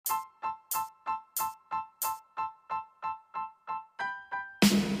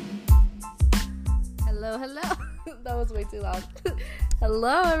Hello. That was way too loud.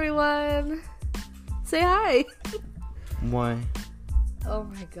 Hello, everyone. Say hi. Why? Oh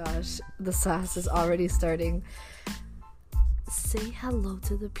my gosh. The sass is already starting. Say hello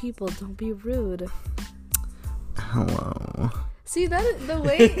to the people. Don't be rude. Hello. See, that the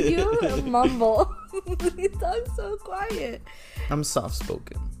way you mumble. You talk so quiet. I'm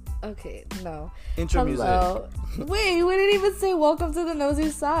soft-spoken. Okay, no. Intro Hello. Wait, we didn't even say welcome to the Nosy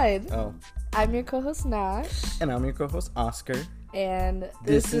Side. Oh. I'm your co-host, Nash. And I'm your co-host, Oscar. And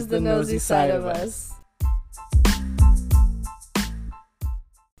this is the Nosy Side of us.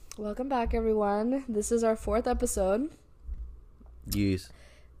 Welcome back, everyone. This is our 4th episode. Yes.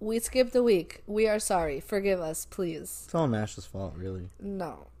 We skipped a week. We are sorry. Forgive us, please. It's all Nash's fault, really.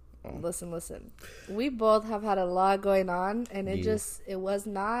 No. Listen. We both have had a lot going on, and it was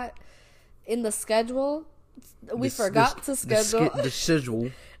not in the schedule. We forgot to schedule. The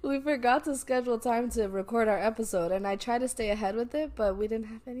schedule. We forgot to schedule time to record our episode, and I tried to stay ahead with it, but we didn't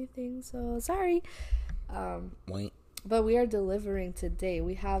have anything, so sorry. Wait. But we are delivering today.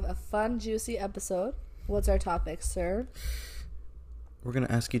 We have a fun, juicy episode. What's our topic, sir? We're going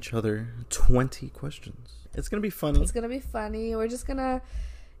to ask each other 20 questions. It's going to be funny. It's going to be funny. We're just going to,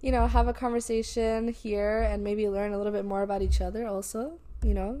 have a conversation here and maybe learn a little bit more about each other also.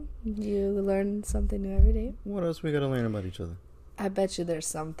 You learn something new every day. What else we got to learn about each other? I bet you there's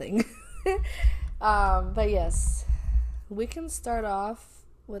something. But yes, we can start off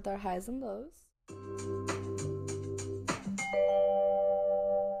with our highs and lows.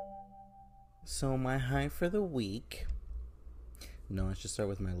 So my high for the week. No, I should start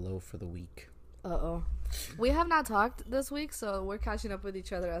with my low for the week. Uh-oh. We have not talked this week, so we're catching up with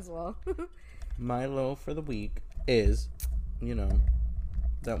each other as well. My low for the week is,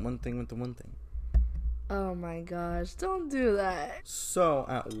 that one thing with the one thing. Oh my gosh, don't do that. So,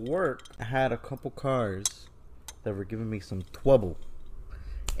 at work, I had a couple cars that were giving me some trouble.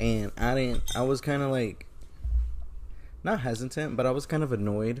 And I was kind of like, not hesitant, but I was kind of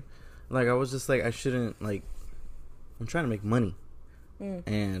annoyed. Like, I was just like, I shouldn't, I'm trying to make money.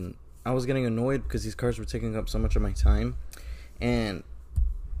 And I was getting annoyed because these cars were taking up so much of my time. And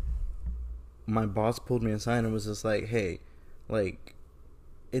my boss pulled me aside and was just like, hey,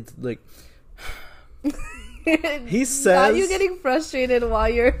 it's like... He says... Are you getting frustrated while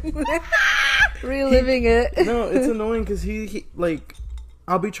you're reliving it? No, it's annoying because he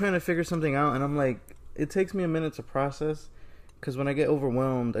I'll be trying to figure something out and I'm like, it takes me a minute to process because when I get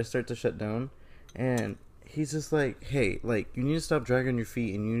overwhelmed, I start to shut down. And he's just like, hey, you need to stop dragging your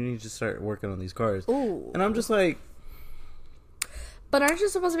feet and you need to start working on these cars. Ooh. And I'm just like... But aren't you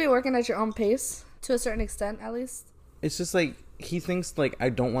supposed to be working at your own pace? To a certain extent, at least? It's just like, he thinks, I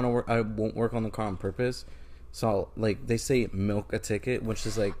don't want to work, I won't work on the car on purpose. So, they say milk a ticket, which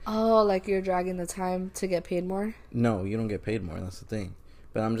is like... Oh, you're dragging the time to get paid more? No, you don't get paid more, that's the thing.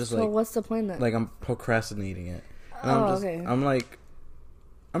 But I'm just so what's the point then? I'm procrastinating it. And okay. I'm like...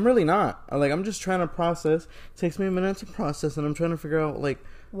 I'm really not. I'm just trying to process. It takes me a minute to process, and I'm trying to figure out,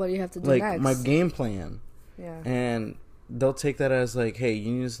 what do you have to do next? My game plan. Yeah. And they'll take that as, hey, you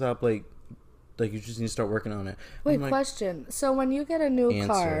need to stop, you just need to start working on it. Wait, question. So when you get a new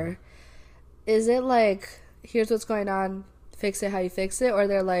car, is it here's what's going on, fix it how you fix it? Or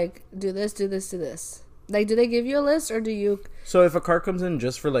they're do this, do this, do this? Do they give you a list, or do you... So if a car comes in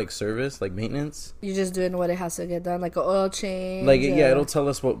just for, service, maintenance... You're just doing what it has to get done, an oil change? It'll tell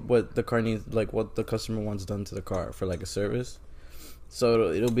us what the car needs, what the customer wants done to the car for, a service.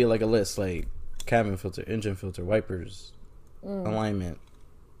 So it'll be, a list, cabin filter, engine filter, wipers, alignment,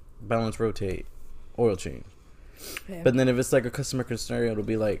 balance, rotate, oil change. Okay. But then if it's, a customer scenario, it'll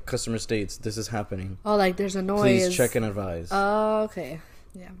be, customer states, this is happening. Oh, there's a noise. Please check and advise. Oh, okay.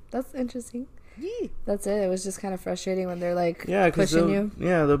 Yeah, that's interesting. Yeah. That's it. It was just kind of frustrating when they're pushing you.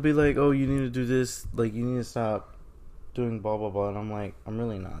 Yeah, they'll be like, oh, you need to do this. You need to stop doing blah, blah, blah. And I'm like, I'm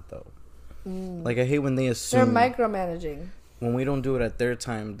really not, though. I hate when they assume. They're micromanaging. When we don't do it at their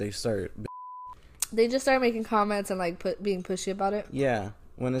time, they start. They just start making comments and being pushy about it. Yeah.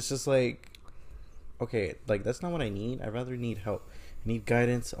 When it's just okay, that's not what I need. I rather need help. I need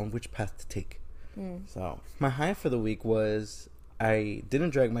guidance on which path to take. So my high for the week was... I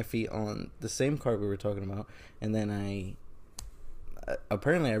didn't drag my feet on the same car we were talking about, and then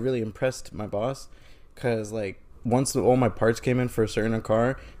apparently I really impressed my boss, because once all my parts came in for a certain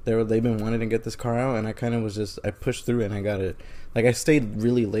car, they've been wanting to get this car out, and I kind of was I pushed through it and I got it. I stayed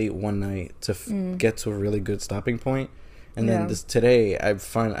really late one night to get to a really good stopping point, and then today I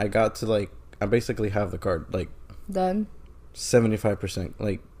got to I basically have the car done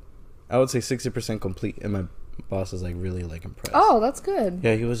 75%, I would say 60% complete, and my boss is really impressed. Oh, that's good.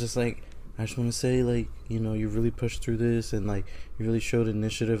 Yeah, he was just I I just want to say, like, you know, you really pushed through this, and like you really showed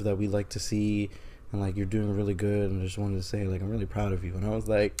initiative that we like to see, and like you're doing really good, and I just wanted to say, like, I'm really proud of you. And I was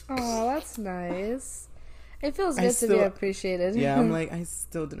like, oh, that's nice. It feels good to be appreciated. Yeah, I'm like, I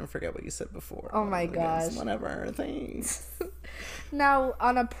still didn't forget what you said before. Oh my gosh. Whatever, thanks. Now,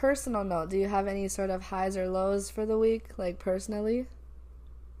 on a personal note, do you have any sort of highs or lows for the week, like personally?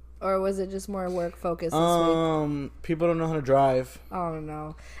 Or was it just more work focused this week? People don't know how to drive. Oh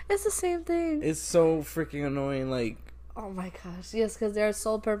no. It's the same thing. It's so freaking annoying, like. Oh my gosh. Yes, because their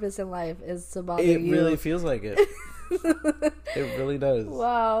sole purpose in life is to bother you. It really feels like it. It really does.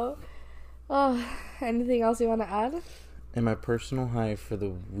 Wow. Oh, anything else you want to add? And my personal high for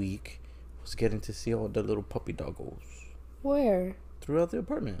the week was getting to see all the little puppy doggos. Where? Throughout the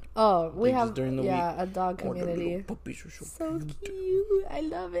apartment. Oh, we have during the week, a dog community. The little puppies are so cute. I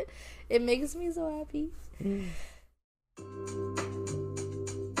love it. It makes me so happy.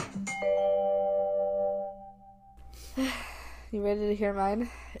 You ready to hear mine?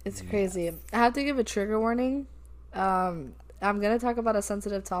 It's crazy. Yeah. I have to give a trigger warning. I'm gonna talk about a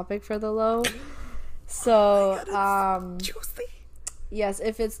sensitive topic for the low. So, juicy. Yes,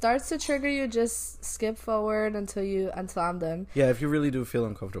 if it starts to trigger you, just skip forward until I'm done. Yeah, if you really do feel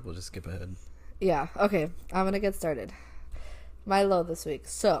uncomfortable, just skip ahead. Yeah, okay. I'm gonna get started. My low this week.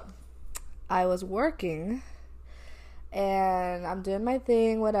 So, I was working, and I'm doing my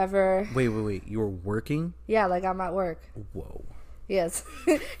thing, whatever. Wait. You were working? Yeah, like I'm at work. Whoa. Yes.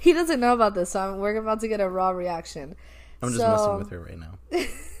 He doesn't know about this, so we're about to get a raw reaction. I'm just messing with her right now.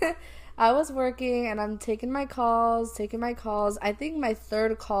 I was working and I'm taking my calls. I think my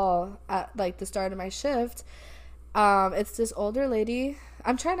third call at like the start of my shift, it's this older lady.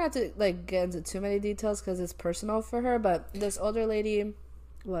 I'm trying not to like get into too many details because it's personal for her, but this older lady.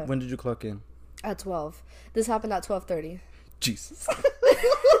 What? When did you clock in? At 12. This happened at 12:30. Jesus.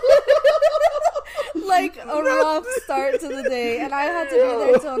 Like a rough start to the day, and I had to be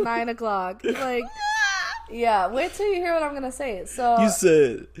there till 9 o'clock. Like, yeah. Wait till you hear what I'm gonna say. So you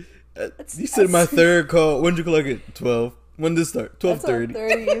said my third call. When did you clock in? 12. When did it start?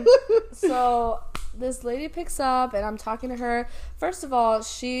 12:30. So this lady picks up, and I'm talking to her. First of all,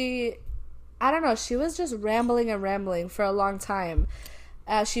 she was just rambling for a long time.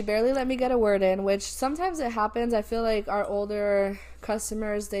 She barely let me get a word in, which sometimes it happens. I feel like our older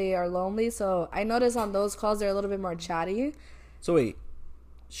customers, they are lonely, so I notice on those calls they're a little bit more chatty. So wait,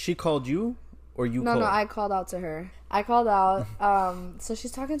 she called you or you called? No, I called out to her. I called out. So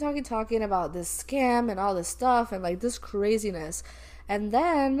she's talking about this scam and all this stuff and like this craziness. And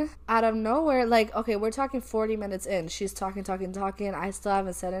then out of nowhere, like, okay, we're talking 40 minutes in. She's talking. I still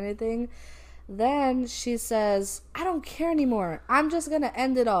haven't said anything. Then she says, I don't care anymore. I'm just going to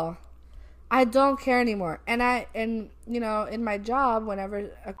end it all. I don't care anymore. And you know, in my job, whenever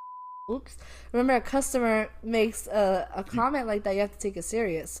a customer makes a comment like that, you have to take it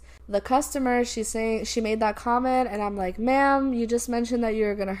serious. The customer, she's saying, she made that comment, and I'm like, ma'am, you just mentioned that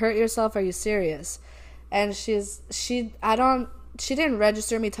you're going to hurt yourself. Are you serious? And she didn't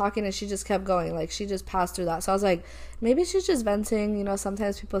register me talking, and she just kept going. Like, she just passed through that. So I was like, maybe she's just venting. You know,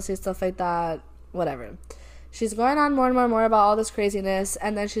 sometimes people say stuff like that. Whatever. She's going on more and more about all this craziness.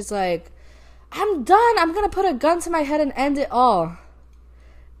 And then she's like, I'm done. I'm going to put a gun to my head and end it all.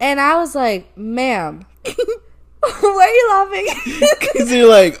 And I was like, ma'am. Why are you laughing? Because you're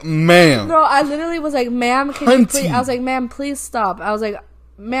like, ma'am. No, I literally was like, ma'am, can you please? I was like, ma'am, please stop. I was like,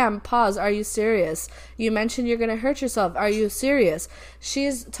 ma'am, pause. Are you serious? You mentioned you're going to hurt yourself. Are you serious?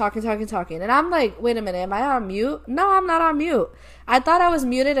 She's talking. And I'm like, wait a minute. Am I on mute? No, I'm not on mute. I thought I was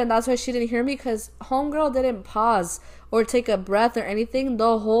muted, and that's why she didn't hear me, because homegirl didn't pause or take a breath or anything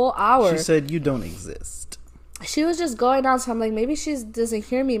the whole hour. She said, you don't exist. She was just going on, so I'm like, maybe she doesn't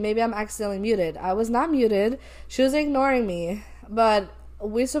hear me. Maybe I'm accidentally muted. I was not muted. She was ignoring me. But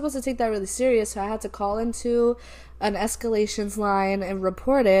we're supposed to take that really serious, so I had to call into an escalations line and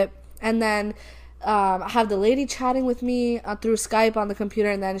report it. And then I have the lady chatting with me through Skype on the computer,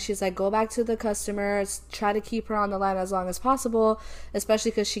 and then she's like, go back to the customer, try to keep her on the line as long as possible,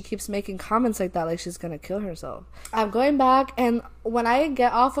 especially because she keeps making comments like that, like she's gonna kill herself. I'm going back, and when I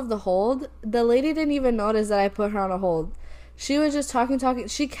get off of the hold, the lady didn't even notice that I put her on a hold. She was just talking.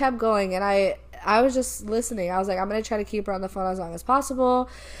 She kept going, and I was just listening. I was like, I'm gonna try to keep her on the phone as long as possible.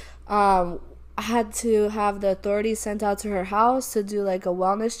 I had to have the authorities sent out to her house to do like a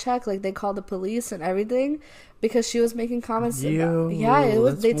wellness check, like they called the police and everything, because she was making comments. They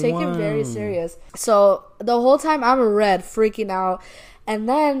take it very serious. So the whole time I'm red, freaking out, and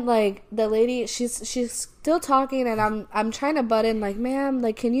then like the lady, she's still talking, and I'm trying to butt in, like, ma'am,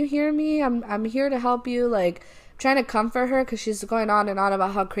 like, can you hear me? I'm here to help you, like, trying to comfort her because she's going on and on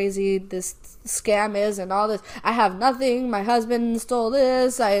about how crazy this scam is and all this. I have nothing. My husband stole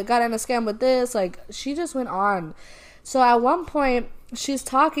this. I got in a scam with this. Like, she just went on. So at one point, she's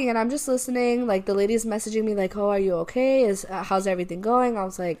talking and I'm just listening. Like, the lady's messaging me like, oh, are you okay? How's everything going? I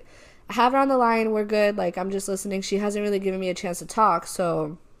was like, I have her on the line. We're good. Like, I'm just listening. She hasn't really given me a chance to talk.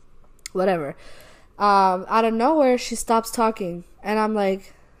 So whatever. Out of nowhere, she stops talking. And I'm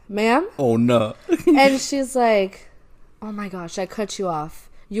like, ma'am? Oh, no. And she's like, oh my gosh, I cut you off.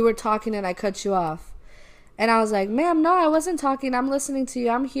 You were talking and I cut you off. And I was like, ma'am, no, I wasn't talking. I'm listening to you.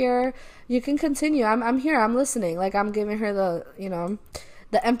 I'm here. You can continue. I'm here. I'm listening. Like, I'm giving her the,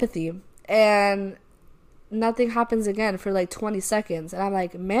 the empathy. And nothing happens again for like 20 seconds. And I'm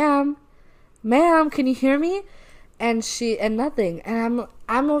like, ma'am, can you hear me? And nothing. And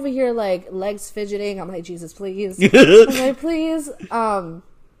I'm over here like legs fidgeting. I'm like, Jesus, please. I'm like, please.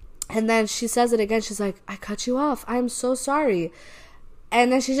 And then she says it again. She's like, I cut you off. I'm so sorry.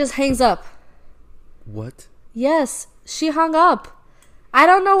 And then she just hangs up. What? Yes, she hung up. I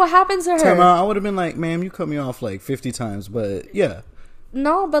don't know what happened to her. Time out. I would have been like, ma'am, you cut me off like 50 times, but yeah.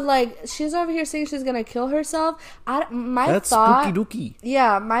 No, but like, she's over here saying she's gonna kill herself. That's spooky dooky.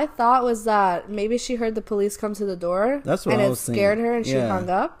 Yeah, my thought was that maybe she heard the police come to the door. That's what I was thinking. And it scared her and she hung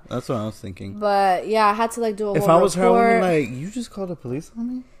up. That's what I was thinking. But yeah, I had to like do a whole report. If I was her, I would be like, you just called the police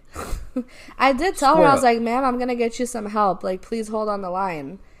on me? I did tell her, I was like, ma'am, I'm gonna get you some help. Like, please hold on the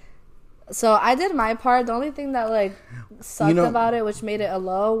line. So I did my part. The only thing that like sucked about it, which made it a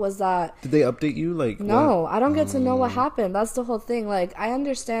low, was that did they update you? Like, no, I don't get to know what happened. That's the whole thing. Like, I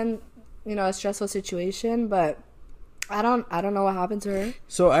understand, a stressful situation, but I don't know what happened to her.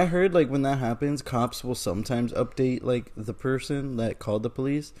 So I heard like when that happens, cops will sometimes update like the person that called the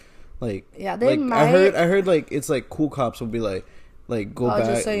police. Like, yeah, they might. I heard like it's like cool cops will be like go back,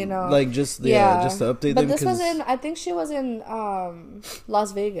 just so you know, like just to update them. But this was I think she was in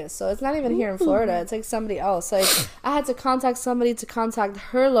Las Vegas, so it's not even here in Florida. It's like somebody else. Like, I had to contact somebody to contact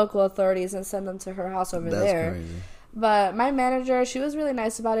her local authorities and send them to her house over there. Crazy. But my manager, she was really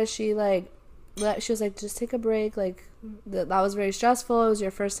nice about it. She was like, just take a break. Like, that was very stressful. It was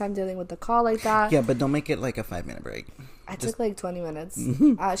your first time dealing with the call like that. Yeah, but don't make it like a 5-minute break. I took like 20 minutes.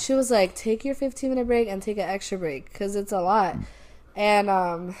 She was like, take your 15-minute break and take an extra break because it's a lot.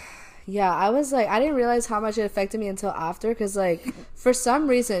 And yeah, I was like, I didn't realize how much it affected me until after, because like for some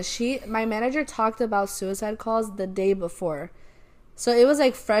reason my manager talked about suicide calls the day before, so it was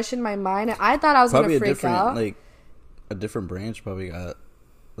like fresh in my mind, and I thought I was probably gonna freak out. Like a different branch probably got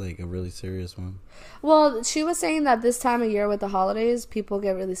like a really serious one. Well, she was saying that this time of year with the holidays, people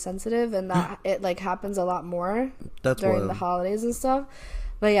get really sensitive, and that it like happens a lot more during the holidays and stuff.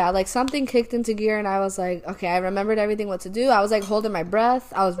 But yeah, like something kicked into gear, and I was like, okay, I remembered everything what to do. I was like holding my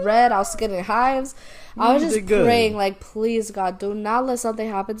breath. I was red. I was getting hives. I was just praying, like, please, God, do not let something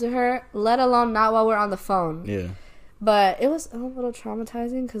happen to her, let alone not while we're on the phone. Yeah. But it was a little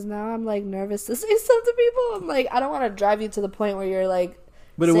traumatizing because now I'm like nervous to say stuff to people. I'm like, I don't want to drive you to the point where you're like.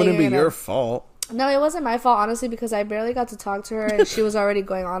 But it wouldn't be your fault. No, it wasn't my fault, honestly, because I barely got to talk to her, and she was already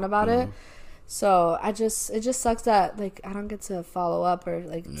going on about it. So it just sucks that like I don't get to follow up or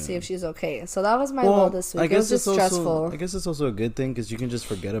like see if she's okay. So that was my goal this week. It was just stressful. I guess it's also a good thing because you can just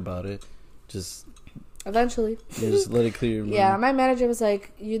forget about it. Just eventually. Just let it clear your mind. Yeah, my manager was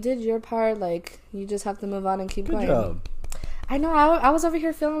like, "You did your part. Like, you just have to move on and keep going." Good job. I know. I was over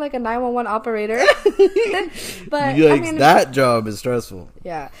here feeling like a 911 operator. But that job is stressful.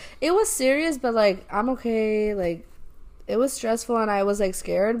 Yeah, it was serious, but like I'm okay. Like, it was stressful, and I was like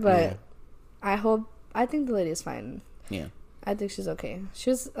scared, but. Yeah. I think the lady is fine. Yeah. I think she's okay. She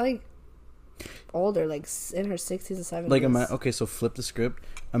was, like, older, like, in her 60s and 70s. Like, okay, so flip the script.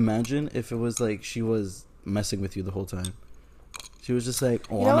 Imagine if it was, like, she was messing with you the whole time. She was just like,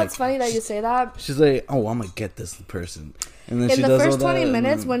 oh, what's funny that you say that? She's like, oh, I'm gonna get this person. And then in the first 20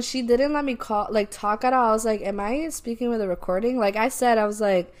 minutes, when she didn't let me talk at all, I was like, am I speaking with a recording? Like I said, I was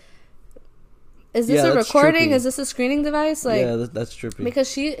like, is this a recording? Trippy. Is this a screening device? Like, yeah, that's trippy. Because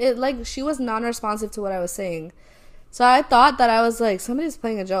she was non-responsive to what I was saying, so I thought that I was like, somebody's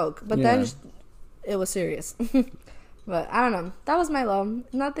playing a joke. But then it was serious. But I don't know. That was my low.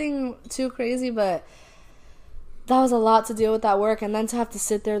 Nothing too crazy, but that was a lot to deal with at work, and then to have to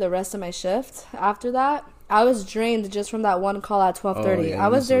sit there the rest of my shift after that. I was drained just from that one call at 12:30. Yeah, I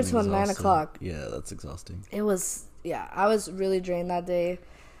was there till 9 o'clock. Yeah, that's exhausting. It was. Yeah, I was really drained that day.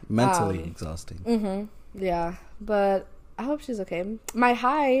 Mentally exhausting. Mm-hmm. Yeah, but I hope she's okay. My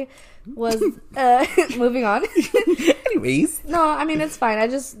high was moving on. Anyways, no, I mean it's fine.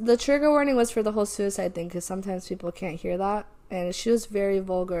 The trigger warning was for the whole suicide thing because sometimes people can't hear that, and she was very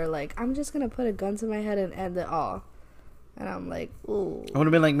vulgar. Like, I'm just gonna put a gun to my head and end it all. And I'm like, ooh. I would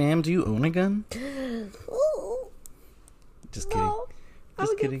have been like, ma'am, do you own a gun? Ooh. Just kidding. No,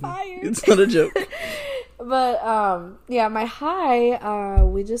 Just get kidding. fired. It's not a joke. But yeah, my high.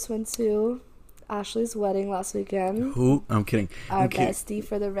 We just went to Ashley's wedding last weekend. Who? I'm kidding. Our bestie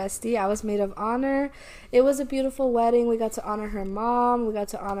for the restie. I was maid of honor. It was a beautiful wedding. We got to honor her mom. We got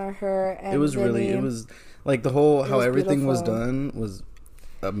to honor her. And it was Vinny. really. It was like the whole how everything was beautiful. done was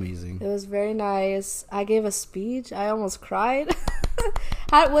amazing. It was very nice. I gave a speech. I almost cried.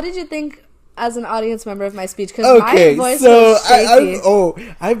 What did you think as an audience member of my speech? Because my voice was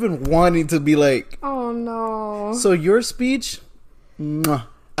shaky. I've been wanting to be like. Oh no. So your speech, mwah,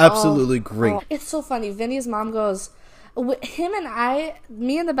 absolutely great. Oh. It's so funny. Vinny's mom goes. Him and I,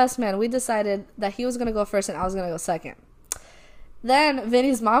 me and the best man, we decided that he was gonna go first and I was gonna go second. Then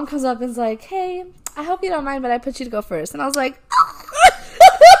Vinny's mom comes up and's like, "Hey, I hope you don't mind, but I put you to go first." And I was like,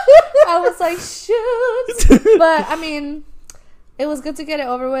 I was like, shoot. But I mean, it was good to get it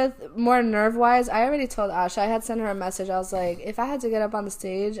over with. More nerve-wise, I already told Ash. I had sent her a message. I was like, if I had to get up on the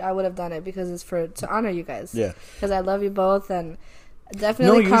stage, I would have done it because it's to honor you guys. Yeah. Because I love you both and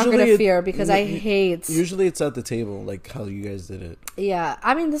definitely conquer the fear because I hate. Usually it's at the table, like how you guys did it. Yeah.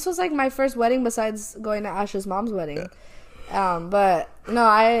 I mean, this was like my first wedding besides going to Ash's mom's wedding. Yeah. But no,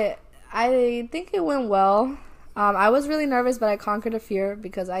 I think it went well. I was really nervous, but I conquered a fear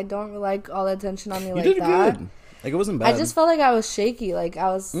because I don't like all the attention on me like that. Good. Like, it wasn't bad. I just felt like I was shaky. Like, I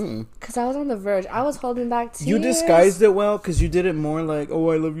was... Because I was on the verge. I was holding back tears. You disguised it well because you did it more like,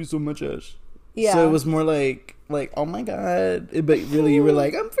 oh, I love you so much, Ash. Yeah. So it was more like oh, my God. But really, you were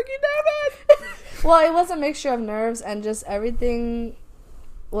like, I'm freaking nervous. Well, it was a mixture of nerves and just everything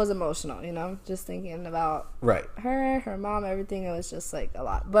was emotional, you know? Just thinking about her mom, everything. It was just, like, a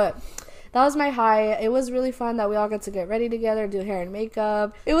lot. But... that was my high. It was really fun that we all got to get ready together, do hair and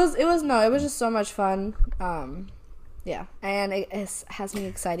makeup. It was just so much fun. Yeah. And it has me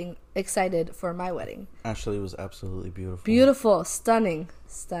excited for my wedding. Ashley was absolutely beautiful. Beautiful. Stunning.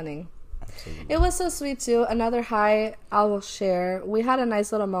 Absolutely. It was so sweet too. Another high I will share. We had a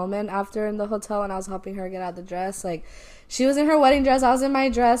nice little moment after in the hotel when I was helping her get out the dress. Like, she was in her wedding dress, I was in my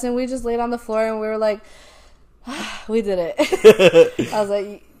dress, and we just laid on the floor and we were like, we did it. I was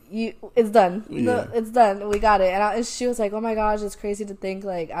like, it's done. Yeah. It's done. We got it. And she was like, oh my gosh, it's crazy to think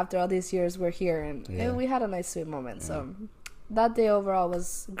like after all these years we're here. And we had a nice sweet moment. Yeah. So that day overall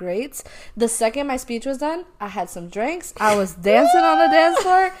was great. The second my speech was done, I had some drinks. I was dancing on the dance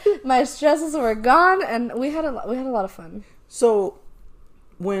floor. My stresses were gone, and we had a lot of fun. So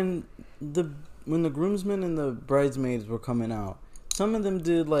when the groomsmen and the bridesmaids were coming out, some of them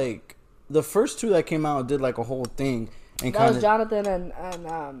did like the first two that came out did like a whole thing. And that was Jonathan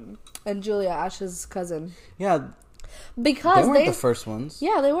and Julia, Ash's cousin. Yeah, because they weren't the first ones.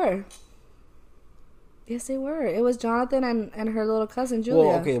 Yeah, they were. Yes, they were. It was Jonathan and her little cousin Julia.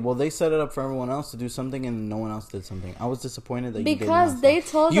 Well, okay. Well, they set it up for everyone else to do something, and no one else did something. I was disappointed that you didn't. Because they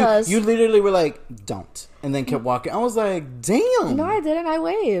told us you literally were like, "Don't," and then kept walking. I was like, "Damn." No, I didn't. I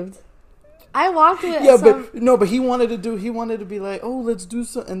waved. I walked with. Yeah, but he wanted to be like, "Oh, let's do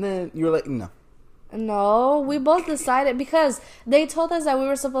so," and then you were like, "No." No, we both decided because they told us that we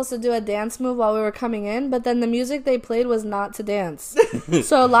were supposed to do a dance move while we were coming in, but then the music they played was not to dance.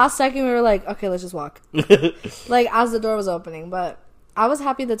 So last second we were like, okay, let's just walk. Like as the door was opening, but I was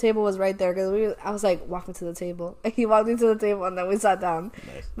happy the table was right there because I was like, walk me to the table. And he walked me to the table and then we sat down.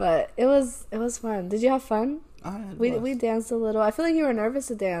 Nice. But it was fun. Did you have fun? We danced a little. I feel like you were nervous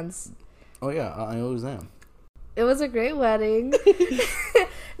to dance. Oh yeah, I always am. It was a great wedding.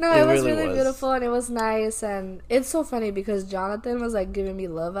 No, it was really beautiful and it was nice. And it's so funny because Jonathan was like giving me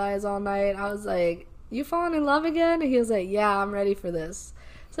love eyes all night. I was like, you falling in love again? And he was like, yeah, I'm ready for this.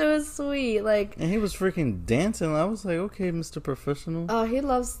 So it was sweet. Like, and he was freaking dancing. I was like, okay, Mr. Professional. Oh, he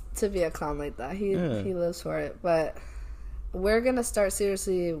loves to be a clown like that. He lives for it. But we're going to start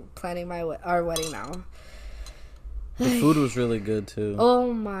seriously planning our wedding now. The food was really good too.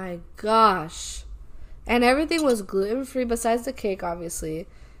 Oh my gosh. And everything was gluten-free besides the cake, obviously.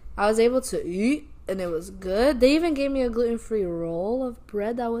 I was able to eat, and it was good. They even gave me a gluten-free roll of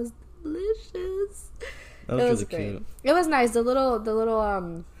bread that was delicious. That was really great. Cute. It was nice. The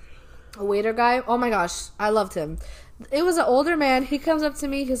little waiter guy, oh my gosh, I loved him. It was an older man. He comes up to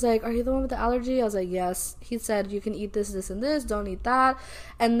me. He's like, are you the one with the allergy? I was like, yes. He said, you can eat this, this, and this. Don't eat that.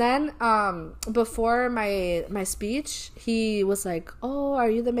 And then before my speech, he was like, oh, are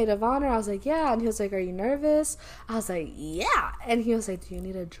you the maid of honor? I was like, yeah. And he was like, are you nervous? I was like, yeah. And he was like, do you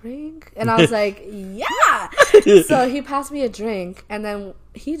need a drink? And I was like, yeah. So he passed me a drink, and then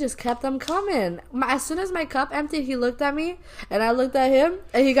he just kept them coming. As soon as my cup emptied, he looked at me, and I looked at him,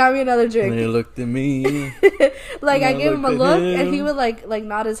 and he got me another drink. And he looked at me. Like, I gave him a look, and he would, like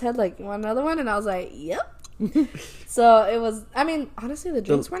nod his head, like, you want another one? And I was like, yep. So it was, I mean, honestly, the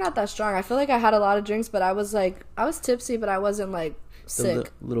drinks were not that strong. I feel like I had a lot of drinks, but I was tipsy, but I wasn't, like,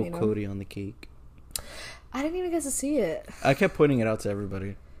 sick. The little Cody on the cake. I didn't even get to see it. I kept pointing it out to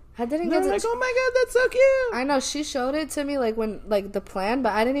everybody. I didn't get to. Like, oh my god, that's so cute. I know, she showed it to me, like, when, like, the plan,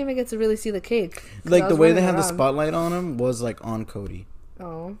 but I didn't even get to really see the cake. Like, the way they had the spotlight on him was, like, on Cody.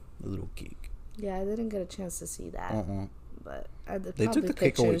 Oh. The little cake. Yeah, I didn't get a chance to see that. But they took the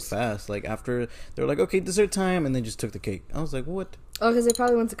cake away fast. Like, after, they were like, okay, dessert time, and they just took the cake. I was like, what? Oh, because they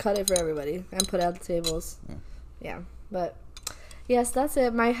probably went to cut it for everybody and put it at the tables. Yeah, but... Yes, that's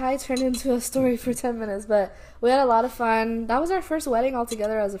it. My high turned into a story for 10 minutes, but we had a lot of fun. That was our first wedding all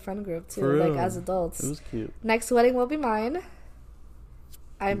together as a friend group, too, like, as adults. It was cute. Next wedding will be mine.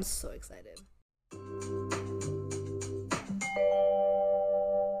 I'm so excited.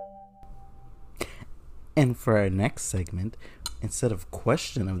 And for our next segment, instead of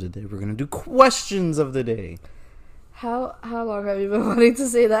question of the day, we're going to do questions of the day. How long have you been wanting to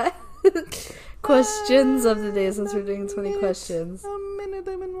say that? Questions of the day, since we're doing 20 questions. A minute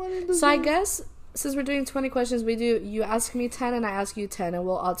I've been wanting to So I guess since we're doing 20 questions, you ask me 10 and I ask you 10, and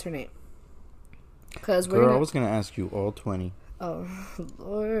we'll alternate. I was gonna ask you all 20. Oh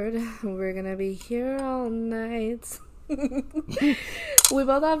Lord, we're gonna be here all night. We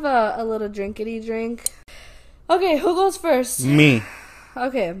both have a little drinkity drink. Okay, who goes first? Me.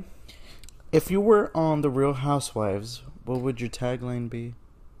 Okay. If you were on The Real Housewives, what would your tagline be?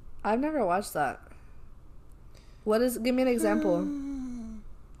 I've never watched that. Give me an example.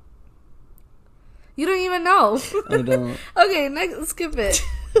 You don't even know. I don't. Okay, next, skip it.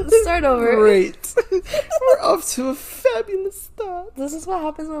 Start over. Great. We're off to a fabulous start. This is what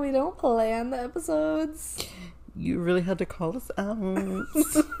happens when we don't plan the episodes. You really had to call us out.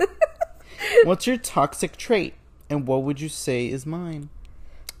 What's your toxic trait? And what would you say is mine?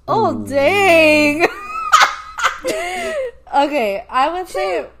 Oh, ooh. Dang. Okay, I would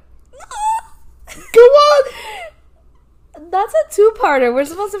say... Go on! That's a two-parter. We're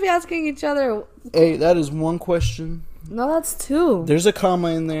supposed to be asking each other. Hey, that is one question. No, that's two. There's a comma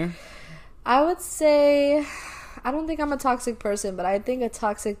in there. I would say... I don't think I'm a toxic person, but I think a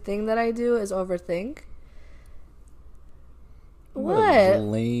toxic thing that I do is overthink. What?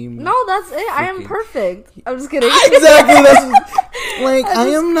 Lame. No, that's it. I am perfect. I'm just kidding. Exactly. That's like I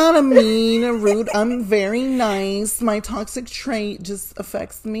am not a mean, a rude. I'm very nice. My toxic trait just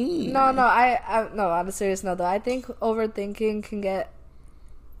affects me. No. No. On a serious note, though, I think overthinking can get.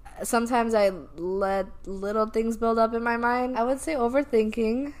 Sometimes I let little things build up in my mind. I would say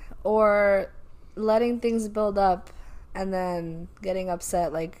overthinking or letting things build up and then getting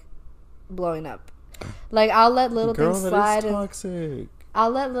upset, like blowing up. Like, I'll let little things slide. Toxic.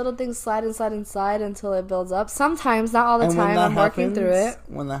 I'll let little things slide until it builds up. Sometimes, not all the time. I'm working through it.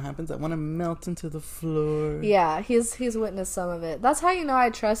 When that happens, I want to melt into the floor. Yeah, he's witnessed some of it. That's how you know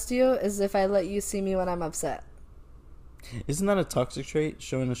I trust you, is if I let you see me when I'm upset. Isn't that a toxic trait?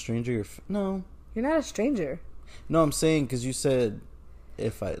 Showing a stranger your... No. You're not a stranger. No, I'm saying, because you said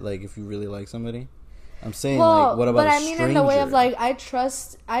if you really like somebody. I'm saying, what about but a I mean stranger? in the way of, like, I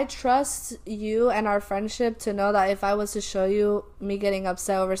trust you and our friendship to know that if I was to show you me getting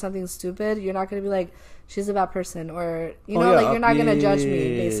upset over something stupid, you're not going to be like, she's a bad person, or, you're not going to judge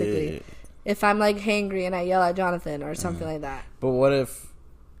me, basically. If I'm, like, hangry and I yell at Jonathan or something like that. But what if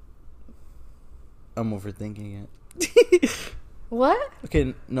I'm overthinking it? What?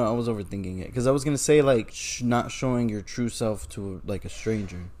 Okay, no, I was overthinking it. Because I was going to say, like, not showing your true self to, like, a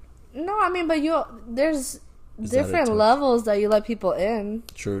stranger. No, I mean, but there's different levels that you let people in.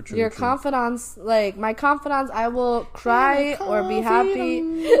 True. Your confidants, like my confidants, I will cry or be happy.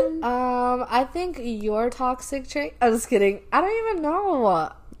 I think your toxic trait. I'm just kidding. I don't even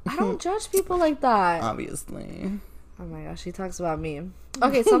know. I don't judge people like that. Obviously. Oh my gosh, she talks about me.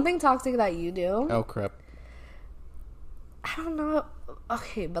 Okay, something toxic that you do. Oh crap. I don't know.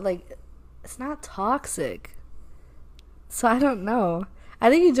 Okay, but like, it's not toxic. So I don't know. I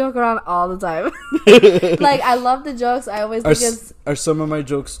think you joke around all the time. Like, I love the jokes. I always think Are some of my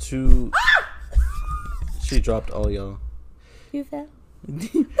jokes too... She dropped all y'all. You fell? I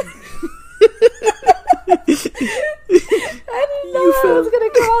didn't know I was going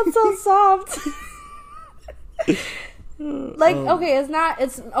to come out so soft. Like,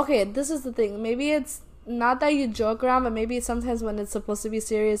 okay, this is the thing. Maybe it's not that you joke around, but maybe sometimes when it's supposed to be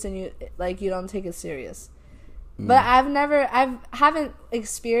serious and you don't take it serious. But I haven't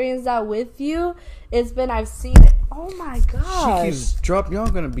experienced that with you. It's been, I've seen it. Oh my gosh. She keeps dropping. Y'all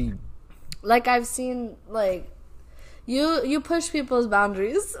gonna be. Like, I've seen, like, you push people's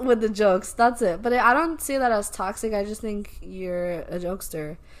boundaries with the jokes. That's it. But I don't see that as toxic. I just think you're a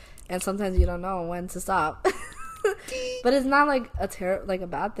jokester. And sometimes you don't know when to stop. But it's not, like, a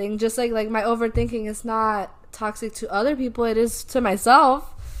bad thing. Just, like my overthinking is not toxic to other people. It is to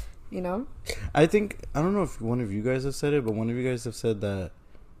myself. You know? I don't know if one of you guys have said it, but one of you guys have said that.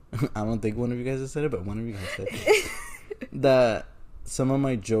 I don't think one of you guys has said it, but one of you guys said that some of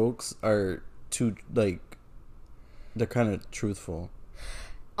my jokes are too, like, they're kind of truthful.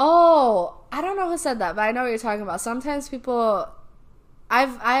 Oh, I don't know who said that, but I know what you're talking about. Sometimes people, I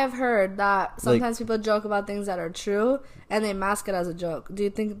have heard that sometimes people joke about things that are true and they mask it as a joke. Do you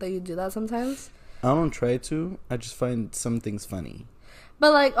think that you do that sometimes? I don't try to. I just find some things funny.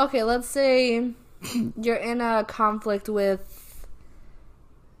 But, like, okay, let's say you're in a conflict with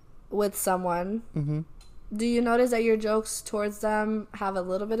someone. Mm-hmm. Do you notice that your jokes towards them have a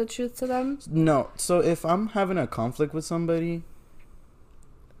little bit of truth to them? No. So if I'm having a conflict with somebody,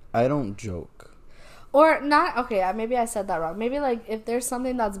 I don't joke. Or not, okay, maybe I said that wrong. Maybe, like, if there's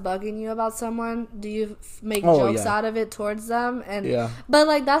something that's bugging you about someone, do you make jokes out of it towards them? And yeah. But,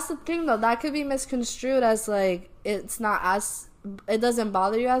 like, that's the thing, though. That could be misconstrued as, like, it's not as... It doesn't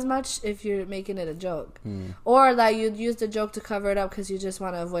bother you as much if you're making it a joke. Or that you'd use the joke to cover it up because you just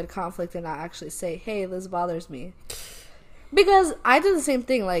want to avoid conflict and not actually say, hey, this bothers me. Because I do the same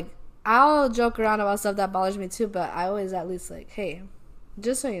thing. Like, I'll joke around about stuff that bothers me too, but I always at least, like, hey,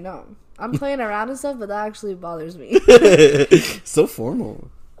 just so you know, I'm playing around and stuff, but that actually bothers me. So formal.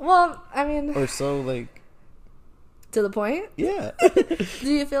 Well, I mean... Or so, like... To the point? Yeah. Do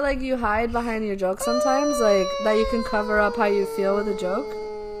you feel like you hide behind your joke sometimes? Like, that you can cover up how you feel with a joke?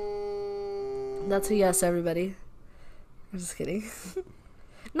 That's a yes, everybody. I'm just kidding.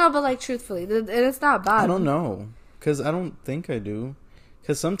 No, but, like, truthfully. And it's not bad. I don't know. Because I don't think I do.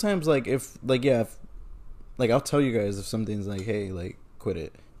 Because sometimes, like, if... Like, yeah. Like, I'll tell you guys if something's like, hey, like, quit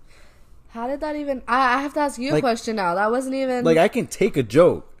it. How did that even... I have to ask you a question now. That wasn't even... Like, I can take a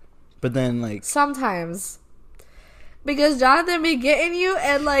joke. But then, like... Sometimes... Because Jonathan be getting you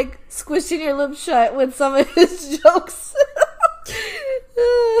and, like, squishing your lips shut with some of his jokes.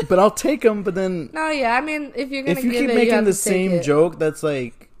 But I'll take them, but then... No, yeah, I mean, if you're going to give it, you keep making the same joke, that's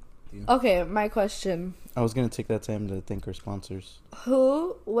like... Okay, my question. I was going to take that time to thank our sponsors.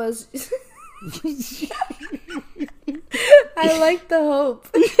 Who was... I like the hope.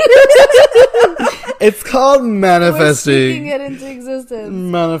 It's called manifesting. We're speaking it into existence.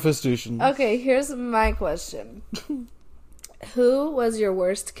 Manifestation. Okay, here's my question. Who was your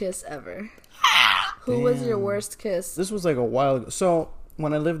worst kiss ever? Who was your worst kiss? This was like a while ago. So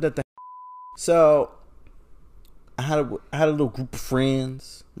when I lived at the, so I had a little group of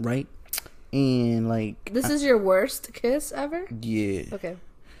friends, right? And like, this is your worst kiss ever? Yeah. Okay.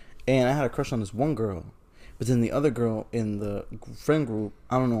 And I had a crush on this one girl. But then the other girl in the friend group,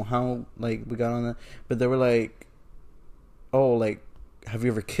 I don't know how, like, we got on that. But they were like, oh, like, have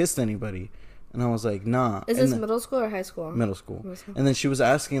you ever kissed anybody? And I was like, nah. Is this middle school or high school? Middle school. And then she was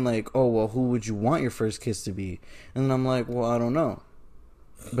asking, like, oh, well, who would you want your first kiss to be? And then I'm like, well, I don't know.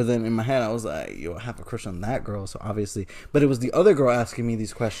 But then in my head, I was like, yo, I have a crush on that girl, so obviously. But it was the other girl asking me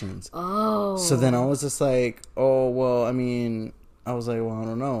these questions. Oh. So then I was just like, oh, well, I mean, I was like, well, I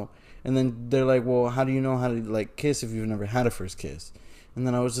don't know. And then they're like, well, how do you know how to, like, kiss if you've never had a first kiss? And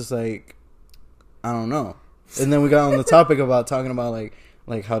then I was just like, I don't know. And then we got on the topic about talking about,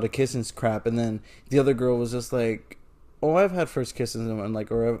 like how to kiss and crap. And then the other girl was just like, oh, I've had first kisses and,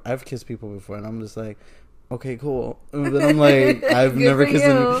 like, or I've kissed people before. And I'm just like, okay, cool. And then I'm like, I've never kissed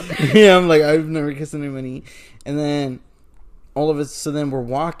anybody. Yeah, I'm like, I've never kissed anybody. And then all of it, so then we're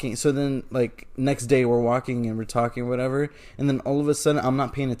walking. So then, like, next day we're walking and we're talking or whatever. And then all of a sudden, I'm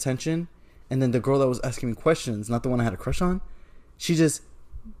not paying attention. And then the girl that was asking me questions, not the one I had a crush on, she just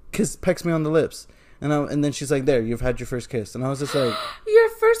pecks me on the lips. And then she's like, there, you've had your first kiss. And I was just like... Your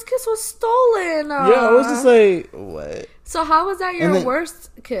first kiss was stolen. Yeah, I was just like, what? So how was that your worst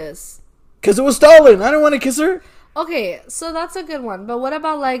kiss? Because it was stolen. I didn't want to kiss her. Okay, so that's a good one. But what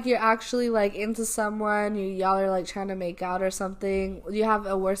about, like, you're actually, like, into someone, y'all are, like, trying to make out or something? Do you have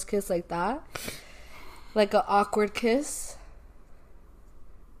a worst kiss like that? Like an awkward kiss?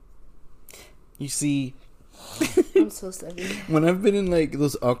 You see... I'm so sorry. When I've been in, like,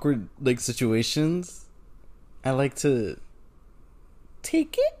 those awkward, like, situations, I like to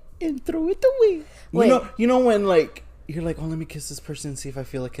take it and throw it away. Wait. You know when, like, you're like, oh, let me kiss this person and see if I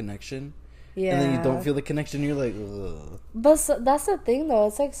feel a connection. Yeah. And then you don't feel the connection. You're like, ugh. But that's the thing, though.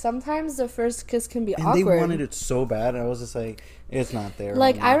 It's like sometimes the first kiss can be awkward. And they wanted it so bad. I was just like, it's not there.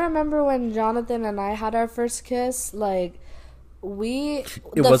 Like, I remember when Jonathan and I had our first kiss, like,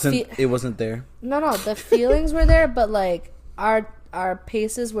 it wasn't there. No, the feelings were there, but, like, our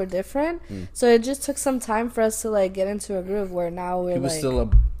paces were different. So it just took some time for us to, like, get into a groove where now we're, he was like... still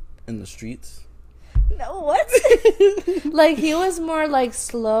up in the streets? No, what? Like, he was more, like,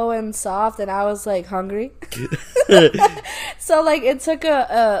 slow and soft, and I was, like, hungry. So, like, it took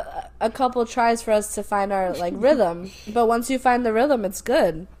a couple tries for us to find our, like, rhythm. But once you find the rhythm, it's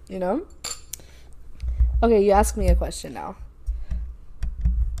good, you know? Okay, you ask me a question now.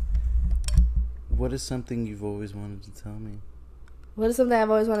 What is something you've always wanted to tell me? What is something I've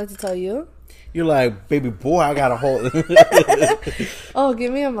always wanted to tell you? You're like, baby boy, I got a whole... Oh,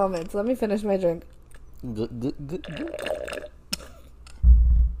 give me a moment. Let me finish my drink. Good.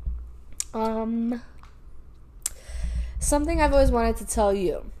 Something I've always wanted to tell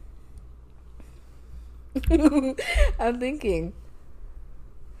you. I'm thinking.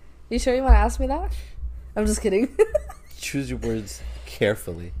 You sure you want to ask me that? I'm just kidding. Choose your words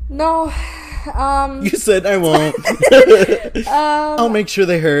carefully. No. You said I won't. I'll make sure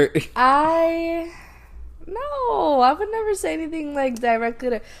they hurt. No, I would never say anything like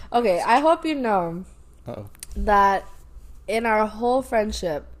directly to... Okay, I hope you know that in our whole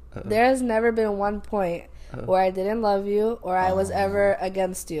friendship, there has never been one point where I didn't love you or I was ever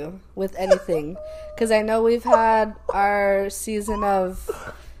against you with anything. Because I know we've had our season of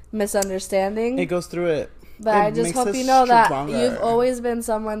misunderstanding. It goes through it. But I just hope you know that you've always been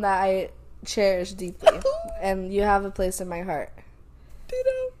someone that I cherish deeply. And you have a place in my heart.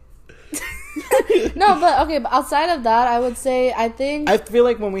 No, but okay, but outside of that, I would say I feel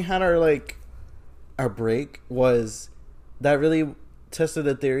like when we had our break was that really tested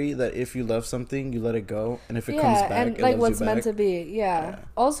the theory that if you love something, you let it go, and if it comes back, and it like loves what's you back. meant to be. Yeah.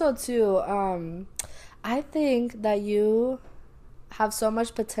 Also, too, I think that you have so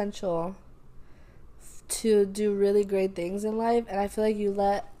much potential to do really great things in life, and I feel like you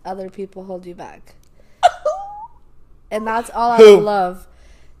let other people hold you back. And that's all I love.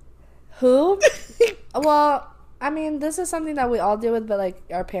 Who? Well, I mean, this is something that we all deal with, but like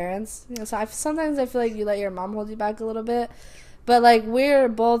our parents. You know, so sometimes I feel like you let your mom hold you back a little bit, but like we're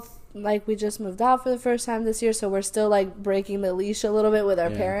both like we just moved out for the first time this year, so we're still like breaking the leash a little bit with our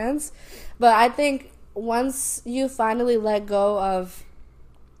parents. But I think once you finally let go of,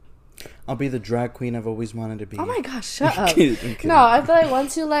 I'll be the drag queen I've always wanted to be. Oh my gosh, shut up! I'm kidding. No, I feel like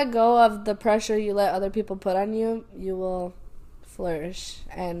once you let go of the pressure you let other people put on you, you will flourish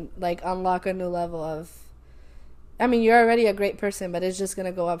and like unlock a new level of, I mean, you're already a great person, but it's just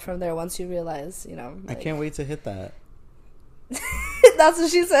gonna go up from there once you realize, you know, like, I can't wait to hit that. That's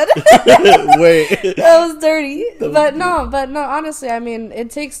what she said. Wait, that was dirty. But no, honestly, I mean,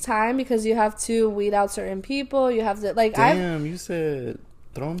 it takes time because you have to weed out certain people. You have to like you said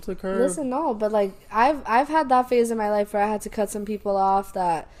throw them to the curb. Listen, no, but like I've had that phase in my life where I had to cut some people off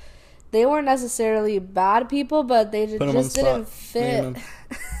that they weren't necessarily bad people, but they just didn't fit.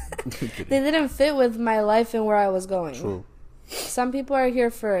 They didn't fit with my life and where I was going. True. Some people are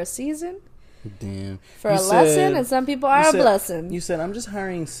here for a season. Damn. For a lesson, and some people are a blessing. You said, I'm just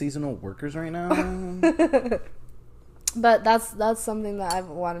hiring seasonal workers right now. But that's something that I've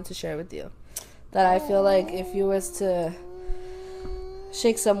wanted to share with you. That I feel like if you was to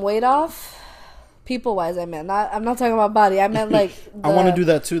shake some weight off, people-wise, I meant. I'm not talking about body. I meant like I want to do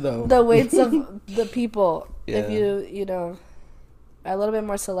that too, though. The weights of the people. Yeah. If you know, are a little bit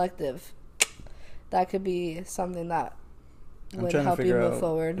more selective, that could be something that would help you move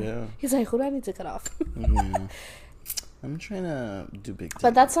forward. Yeah. He's like, who do I need to cut off? Mm-hmm. I'm trying to do big things.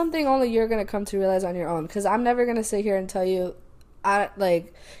 But that's something only you're going to come to realize on your own. Because I'm never going to sit here and tell you, you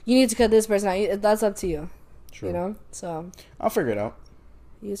need to cut this person out. That's up to you. True. You know? So I'll figure it out.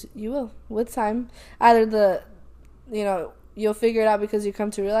 You will. With time. Either you'll figure it out because you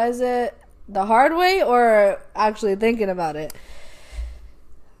come to realize it the hard way or actually thinking about it.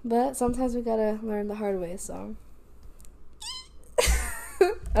 But sometimes we got to learn the hard way, so...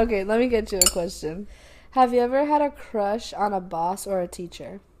 Okay, let me get you a question. Have you ever had a crush on a boss or a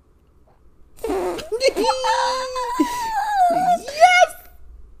teacher? Yes!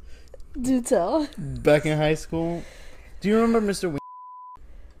 Do tell. Back in high school, do you remember Mr.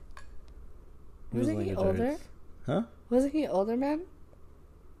 Wasn't he older? Huh? Wasn't he older, man?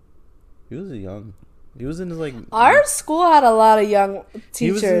 He was young. He was in his Our school had a lot of young teachers.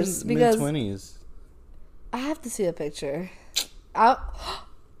 He was in his mid-20s. I have to see a picture.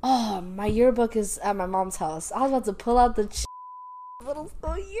 My yearbook is at my mom's house. I was about to pull out the middle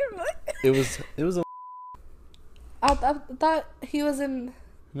school yearbook. It was a... I thought he was in...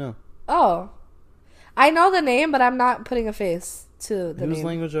 No. Oh. I know the name, but I'm not putting a face to the name. He was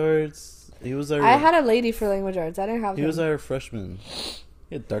language arts. He was our... I had a lady for language arts. I didn't have He him. was our freshman.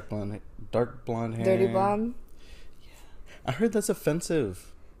 He had dark blonde hair. Dirty blonde? Yeah. I heard that's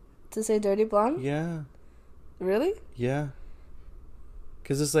offensive. To say dirty blonde? Yeah. Really? Yeah.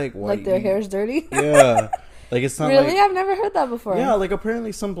 Because it's like... Like their hair's dirty? Yeah. Like it's not really? like... I've never heard that before. Yeah, like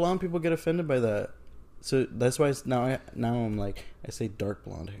apparently some blonde people get offended by that. So that's why now I'm like, I say dark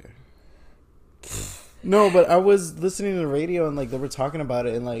blonde hair. No, but I was listening to the radio and like they were talking about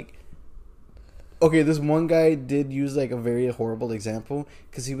it and like... Okay, this one guy did use like a very horrible example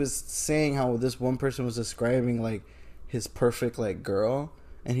because he was saying how this one person was describing like his perfect like girl,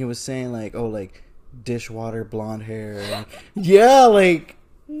 and he was saying like, oh, like dishwater blonde hair. And, yeah, like...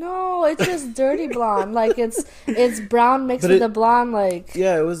 No, it's just dirty blonde. Like it's brown mixed with the blonde. Like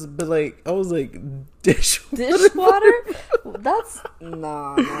yeah, it was. But like I was like dishwater. That's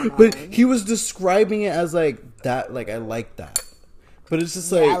no. But he was describing it as like that. Like I like that. But it's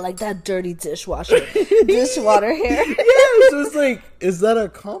just like I like that dirty dishwater hair. Yeah, so it's like, is that a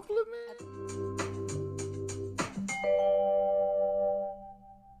compliment?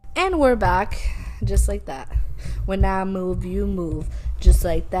 And we're back, just like that. When I move, you move. Just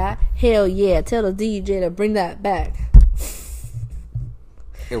like that. Hell yeah. Tell the DJ to bring that back.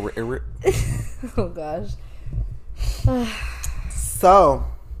 Oh, gosh. So,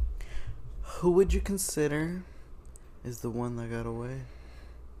 who would you consider is the one that got away?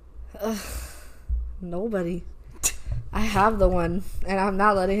 Nobody. I have the one, and I'm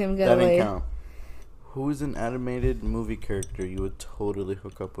not letting him get away. That didn't count. Who's an animated movie character you would totally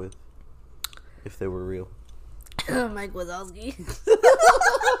hook up with if they were real? Mike Wazowski.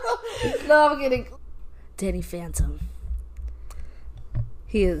 No, I'm kidding. Danny Phantom.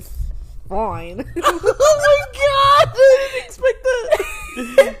 He is fine. Oh my god! I didn't expect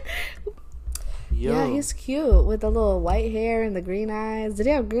that. Yo. Yeah, he's cute with the little white hair and the green eyes. Did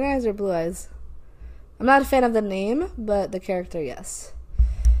he have green eyes or blue eyes? I'm not a fan of the name, but the character, yes.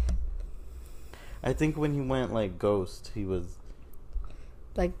 I think when he went like Ghost, he was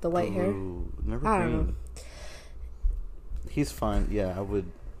like the white hair. Never I don't know. He's fine. Yeah, I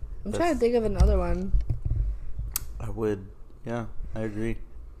would. I'm trying to think of another one. I would. Yeah, I agree.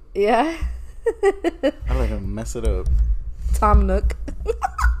 Yeah. I let him mess it up. Tom Nook.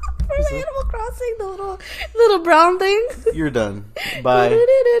 From Animal Crossing, the little brown thing. You're done. Bye.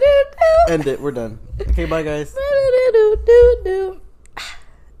 End it. We're done. Okay, bye, guys.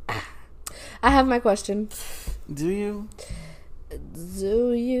 I have my question. Do you?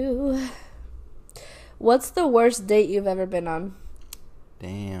 What's the worst date you've ever been on?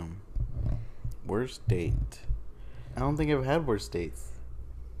 Damn. Worst date. I don't think I've had worst dates.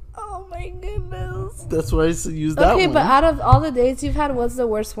 Oh my goodness. That's why I used that one. Okay, but out of all the dates you've had, what's the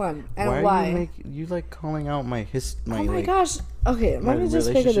worst one? And why? You like calling out my history? Oh my gosh. Okay, let me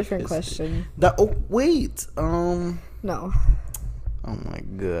just pick a different question. Wait. No. Oh my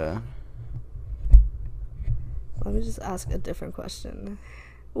god. Let me just ask a different question.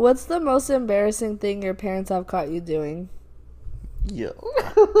 What's the most embarrassing thing your parents have caught you doing? Yo.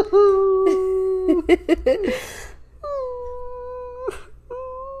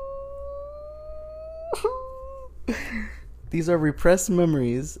 These are repressed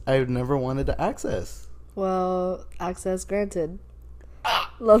memories I've never wanted to access. Well, access granted.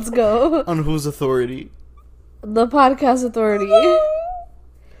 Let's go. On whose authority? The podcast authority.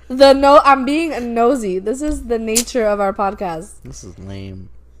 I'm being nosy. This is the nature of our podcast. This is lame.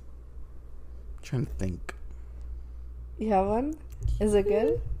 I'm trying to think. You have one? Is it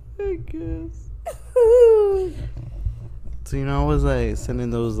good? I guess. So, I was like sending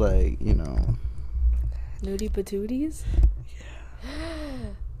those like, nudie patooties?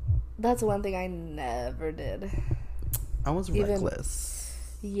 Yeah. That's one thing I never did. I was reckless.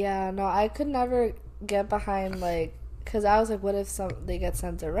 Yeah, no, I could never get behind like, because I was like, what if they get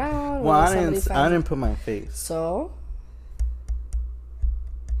sent around? Well, I didn't put my face. So?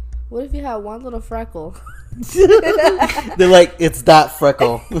 What if you had one little freckle? They're like, it's that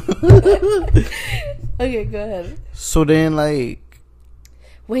freckle. Okay, go ahead. So then, like...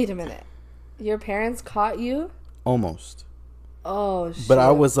 Wait a minute. Your parents caught you? Almost. Oh, shit. But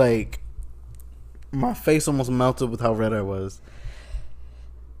I was like... My face almost melted with how red I was.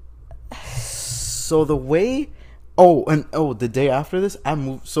 So the way... the day after this, I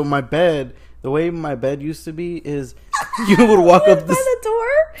moved... So my bed... The way my bed used to be is... You would walk up by the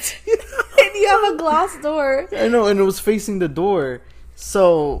door? And you have a glass door. I know, and it was facing the door.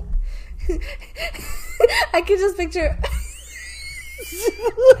 So... I can just picture...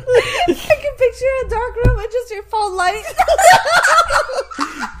 I can picture a dark room and just your phone light.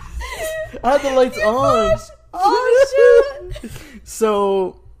 I had the lights on. Oh shit!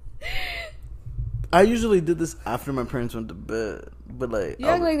 So I usually did this after my parents went to bed, but like You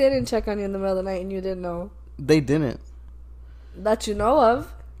act like they didn't check on you in the middle of the night and you didn't know. they didn't. That you know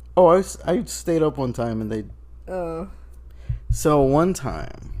of. Oh, I stayed up one time and they. Oh. So one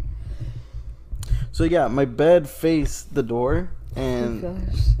time. So yeah, my bed faced the door, and Oh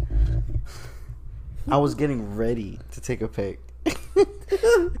gosh. I was getting ready to take a pic.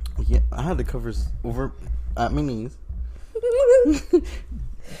 Yeah, I had the covers over at my knees,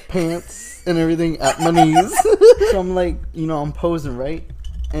 pants and everything at my knees. So I'm like, I'm posing, right?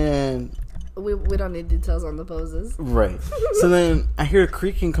 And we don't need details on the poses. right. So then I hear a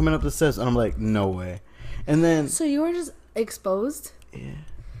creaking coming up the stairs, and I'm like, no way. And then So you were just exposed? yeah,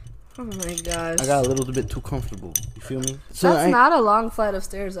 Oh my gosh. I got a little bit too comfortable. You feel me? So That's not a long flight of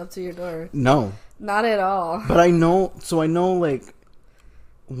stairs up to your door. No. Not at all. But I know like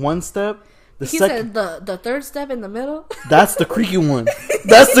one step. The He second, said the third step in the middle. that's the creaky one.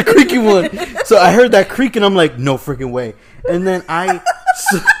 That's the creaky one. So I heard that creak and I'm like, no freaking way. And then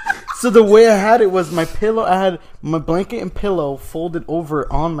so the way I had it was my pillow. I had my blanket and pillow folded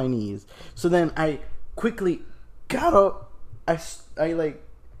over on my knees. So then I quickly got up. I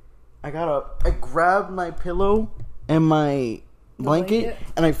got up. I grabbed my pillow and my blanket,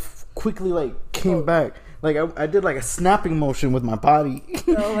 and I quickly came back. Like I did like a snapping motion with my body.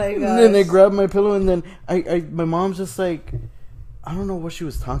 Oh my god! And then they grabbed my pillow, and then my mom's just like, I don't know what she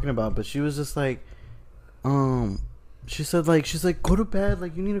was talking about, but she was just like, she's like, go to bed,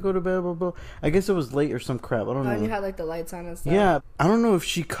 like you need to go to bed, blah blah. I guess it was late or some crap. I don't know. And you had like the lights on and stuff. Yeah, I don't know if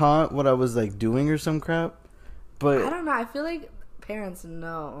she caught what I was like doing or some crap, but I don't know. I feel like parents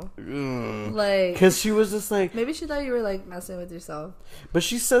know, like, because she was just like, maybe she thought you were like messing with yourself. but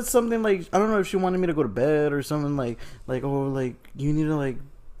she said something like, I don't know if she wanted me to go to bed or something like oh, like you need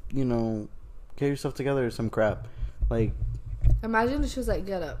to get yourself together or some crap. Like, Imagine if she was like,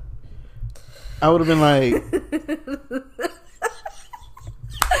 get up. I would have been like,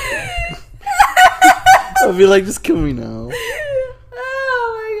 I'd be like, just kill me now.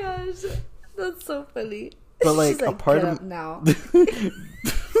 Oh my gosh, that's so funny. But like, she's like, a part get of up now.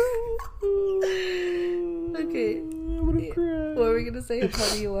 Okay. What were we gonna say? A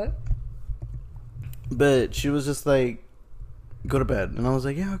part of you what? But she was just like, go to bed, and I was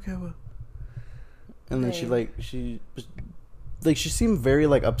like, yeah, okay, well. And then she seemed very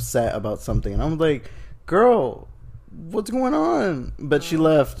like upset about something, and I'm like, girl, what's going on? But she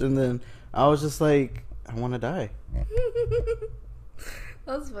left, and then I was just like, I want to die.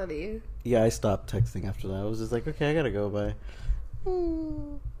 That's funny. Yeah, I stopped texting after that. I was just like, okay, I gotta go, bye.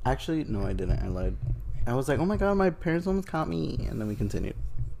 Actually, no, I didn't. I lied. I was like, oh my god, my parents almost caught me, and then we continued.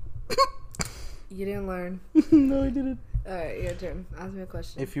 You didn't learn. No, I didn't. Alright, your turn. Ask me a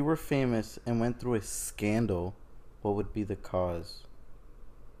question. If you were famous and went through a scandal, what would be the cause?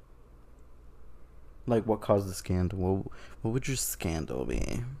 Like, what caused the scandal? What would your scandal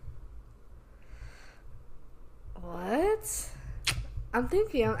be? What? I'm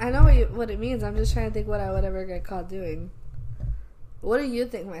thinking. I know what it means. I'm just trying to think what I would ever get caught doing. What do you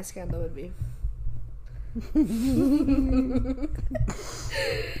think my scandal would be?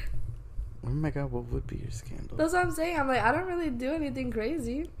 Oh my god, what would be your scandal? That's what I'm saying. I'm like, I don't really do anything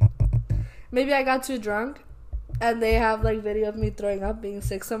crazy. Maybe I got too drunk and they have like video of me throwing up, being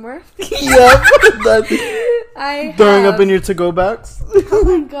sick somewhere. Yep. Throwing up in your to-go bags? Oh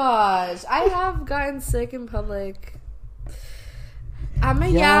my gosh. I have gotten sick in public. I'm a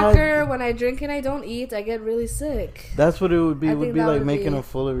yacker. When I drink and I don't eat, I get really sick. That's what it would be. It would be like making be, a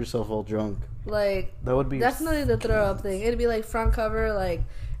fool of yourself all drunk. Like, that would be definitely the throw up thing. It'd be like front cover, like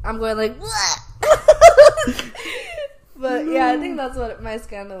I'm going like but yeah, I think that's what my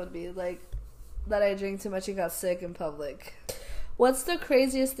scandal would be, like that I drank too much and got sick in public. What's the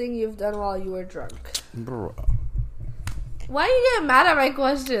craziest thing you've done while you were drunk? Bro. Why you get mad at my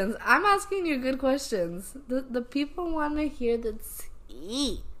questions? I'm asking you good questions. The people want to hear the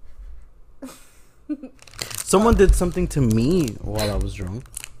tea. Someone did something to me while I was drunk.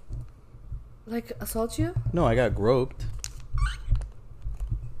 Like assault you? No, I got groped.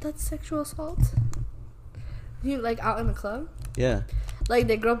 That's sexual assault? You like out in the club? Yeah. Like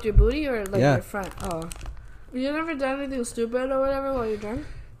they groped your booty or like Yeah. your front? Oh. You never done anything stupid or whatever while you're drunk?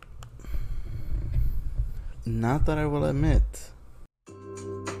 Not that I will admit.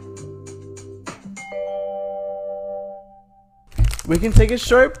 We can take a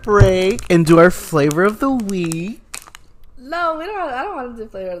short break and do our flavor of the week. No, we don't. I don't want to do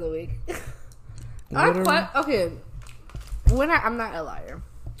flavor of the week. What I'm quite okay. I'm not a liar.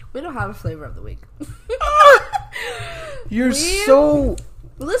 We don't have a flavor of the week. You're so...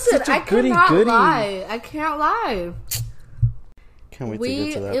 Listen, I cannot lie. I can't lie. Can't wait to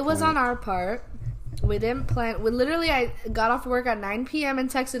get to that It was point. on our part. We didn't plan. I got off work at 9 p.m. and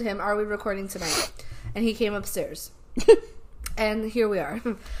texted him, "Are we recording tonight?" And he came upstairs. And here we are.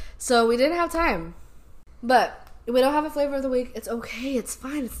 So we didn't have time. But we don't have a flavor of the week. It's okay. It's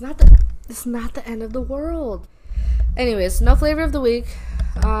fine. It's not the end of the world. Anyways, no flavor of the week.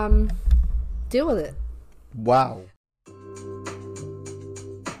 Deal with it. Wow.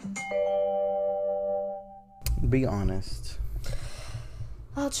 Be honest.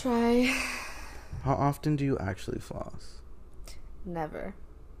 I'll try. How often do you actually floss? Never.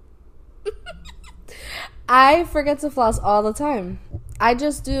 I forget to floss all the time. I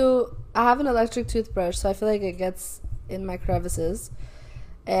have an electric toothbrush, so I feel like it gets in my crevices.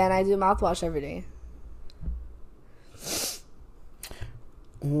 And I do mouthwash every day.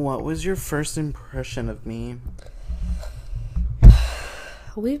 What was your first impression of me?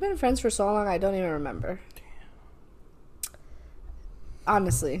 We've been friends for so long, I don't even remember.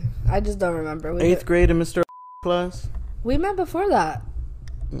 Honestly, I just don't remember. 8th grade in Mr. class? We met before that.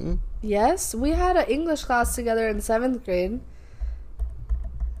 Mm-hmm. Yes, we had an English class together in 7th grade.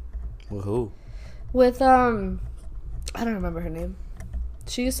 With who? With, I don't remember her name.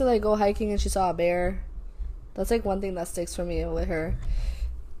 She used to, like, go hiking and she saw a bear. That's, like, one thing that sticks for me with her.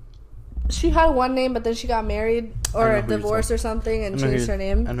 She had one name, but then she got married or divorced or something and changed her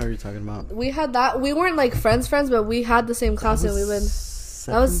name. I know who you're talking about. We had that. We weren't, like, friends, but we had the same class and we would...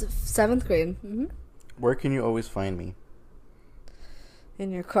 That was 7th grade. Mm-hmm. Where can you always find me?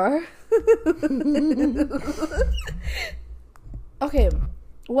 In your car? Okay.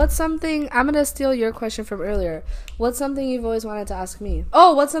 What's something... I'm going to steal your question from earlier. What's something you've always wanted to ask me?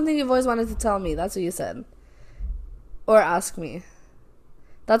 Oh, what's something you've always wanted to tell me? That's what you said. Or ask me.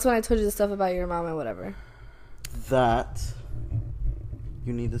 That's when I told you the stuff about your mom and whatever. That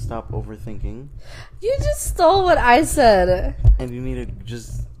you need to stop overthinking. You just stole what I said. And you need to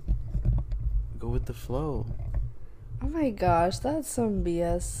just go with the flow. Oh my gosh, that's some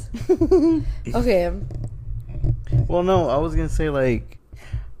BS. Okay. Well, no, I was going to say, like,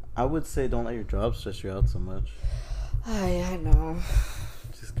 I would say don't let your job stress you out so much. I know.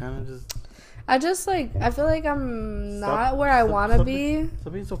 Just kind of just... I feel like I'm not where I want to be.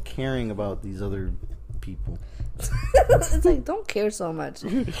 Stop being so caring about these other people. It's like, don't care so much.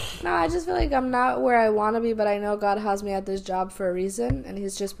 No, I just feel like I'm not where I want to be, but I know God has me at this job for a reason, and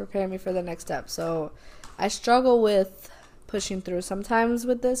He's just preparing me for the next step. So I struggle with pushing through sometimes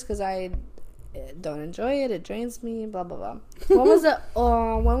with this because I don't enjoy it. It drains me, blah, blah, blah.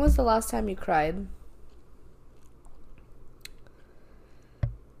 When was the last time you cried?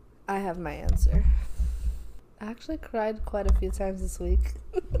 I have my answer. I actually cried quite a few times this week.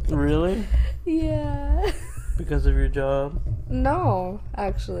 Really? Yeah. Because of your job? No,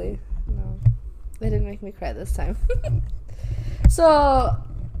 actually. No. They didn't make me cry this time. So,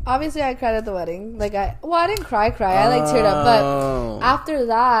 obviously I cried at the wedding. I didn't cry. I teared up. But after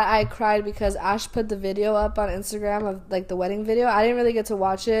that, I cried because Ash put the video up on Instagram of, the wedding video. I didn't really get to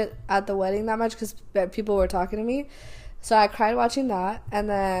watch it at the wedding that much because people were talking to me. So I cried watching that, and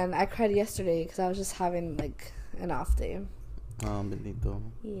then I cried yesterday because I was just having, an off day. Oh, Benito.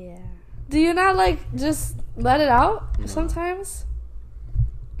 Yeah. Do you not, just let it out sometimes?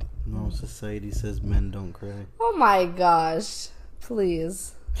 No, society says men don't cry. Oh, my gosh.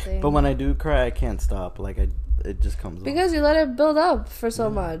 Please. Dang. But when I do cry, I can't stop. It just comes because you let it build up for so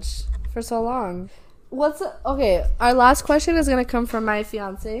much, for so long. Okay, our last question is going to come from my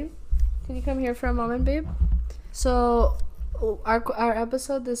fiance. Can you come here for a moment, babe? So, our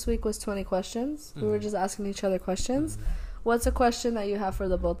episode this week was 20 questions. Mm-hmm. We were just asking each other questions. Mm-hmm. What's a question that you have for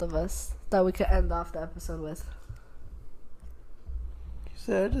the both of us that we could end off the episode with? You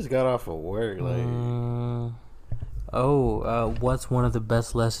said I just got off of work. What's one of the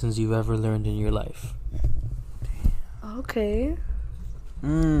best lessons you've ever learned in your life? Okay.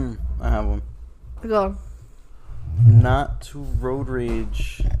 I have one. Go. Not to road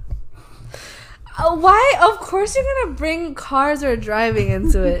rage. Why? Of course you're gonna bring cars or driving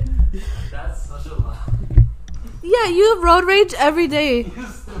into it. That's such a lie. Yeah, you road rage every day.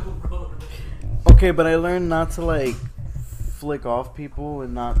 Okay, but I learned not to flick off people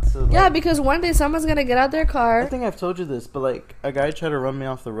and not to yeah, because one day someone's gonna get out their car. I think I've told you this, but a guy tried to run me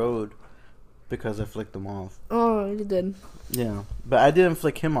off the road because I flicked him off. Oh, you did. Yeah, but I didn't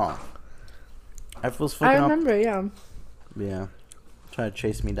flick him off. I was flicking off. I remember, yeah. Yeah, tried to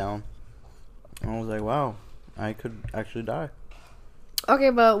chase me down. I was like, wow, I could actually die.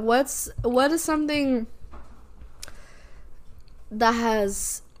 Okay, but what is something that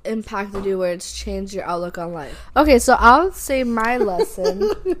has impacted you where it's changed your outlook on life? Okay, so I'll say my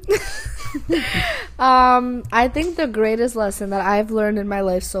lesson. I think the greatest lesson that I've learned in my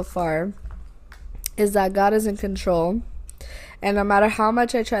life so far is that God is in control. And no matter how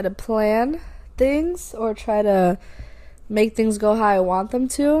much I try to plan things or try to make things go how I want them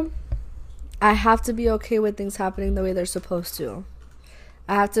to, I have to be okay with things happening the way they're supposed to.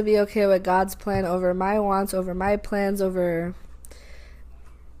 I have to be okay with God's plan over my wants, over my plans, over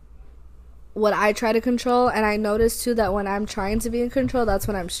what I try to control. And I notice too that when I'm trying to be in control, that's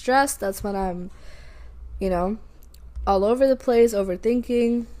when I'm stressed. That's when I'm, all over the place,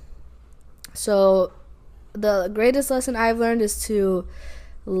 overthinking. So the greatest lesson I've learned is to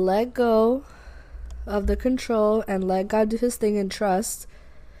let go of the control and let God do his thing and trust.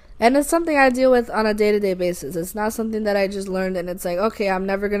 And it's something I deal with on a day-to-day basis. It's not something that I just learned and it's like, okay, I'm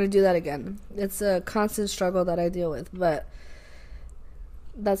never going to do that again. It's a constant struggle that I deal with. But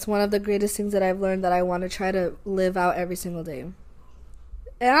that's one of the greatest things that I've learned that I want to try to live out every single day.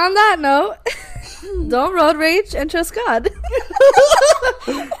 And on that note, don't road rage and trust God.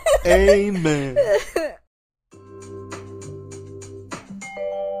 Amen.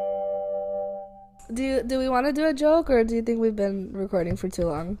 Do we want to do a joke, or do you think we've been recording for too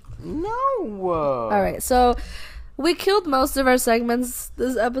long? No. All right, so we killed most of our segments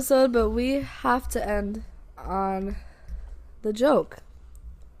this episode, but we have to end on the joke.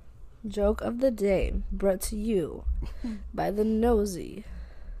 Joke of the day, brought to you by the Nosy.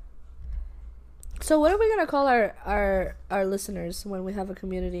 So what are we going to call our listeners when we have a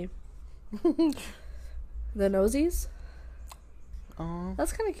community? The Nosies?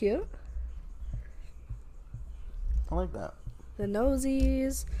 That's kind of cute. I like that. The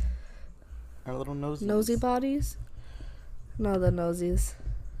Nosies. Our little nosies. Nosy bodies? No, the Nosies.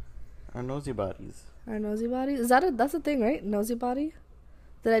 Our nosy bodies. Our nosy bodies? That's a thing, right? Nosy body?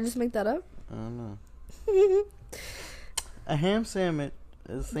 Did I just make that up? I don't know. A ham sandwich.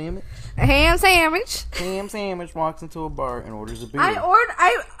 A sandwich? A ham sandwich. Ham sandwich walks into a bar and orders a beer. I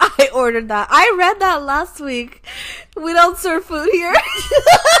ordered that. I read that last week. We don't serve food here. No,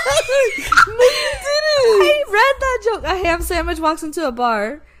 you didn't. I read that joke. A ham sandwich walks into a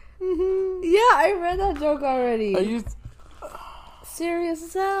bar. Mm-hmm. Yeah, I read that joke already. Are you serious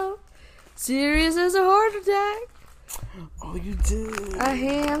as hell? Serious as a heart attack. Oh, you did. A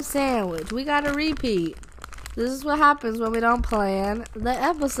ham sandwich. We gotta repeat. This is what happens when we don't plan the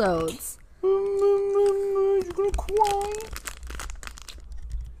episodes. You're gonna cry.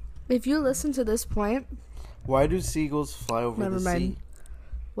 If you listen to this point... Why do seagulls fly over the sea?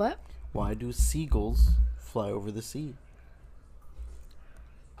 What? Why do seagulls fly over the sea?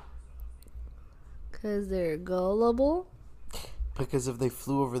 Because they're gullible? Because if they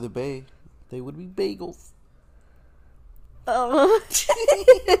flew over the bay, they would be bagels. Oh.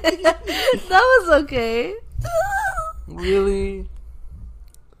 That was okay. Really?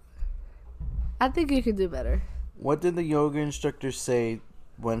 I think you could do better. What did the yoga instructor say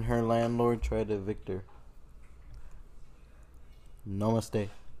when her landlord tried to evict her? Namaste.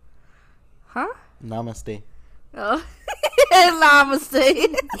 Huh? Namaste. Oh.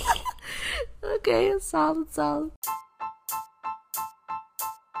 Namaste. Okay, solid.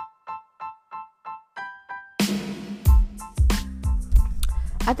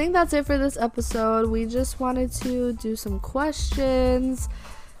 I think that's it for this episode. We just wanted to do some questions.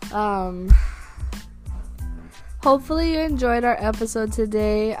 Hopefully you enjoyed our episode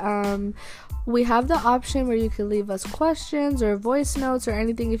today. We have the option where you can leave us questions or voice notes or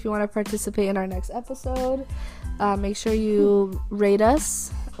anything if you want to participate in our next episode. Make sure you rate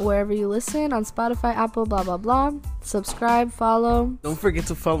us wherever you listen, on Spotify, Apple, blah blah blah. Subscribe, follow. Don't forget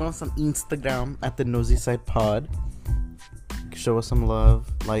to follow us on Instagram at the Nosy Side Pod. Show us some love,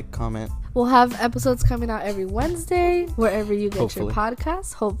 like, comment. We'll have episodes coming out every Wednesday wherever you get Hopefully. your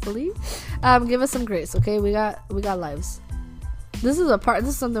podcasts. Hopefully, give us some grace, okay? We got lives. This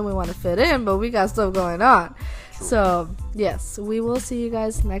is something we want to fit in, but we got stuff going on. True. So yes, we will see you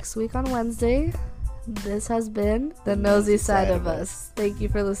guys next week on Wednesday. This has been the Nosy Side of Us. Thank you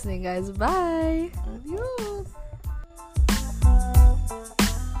for listening, guys. Bye. Adios.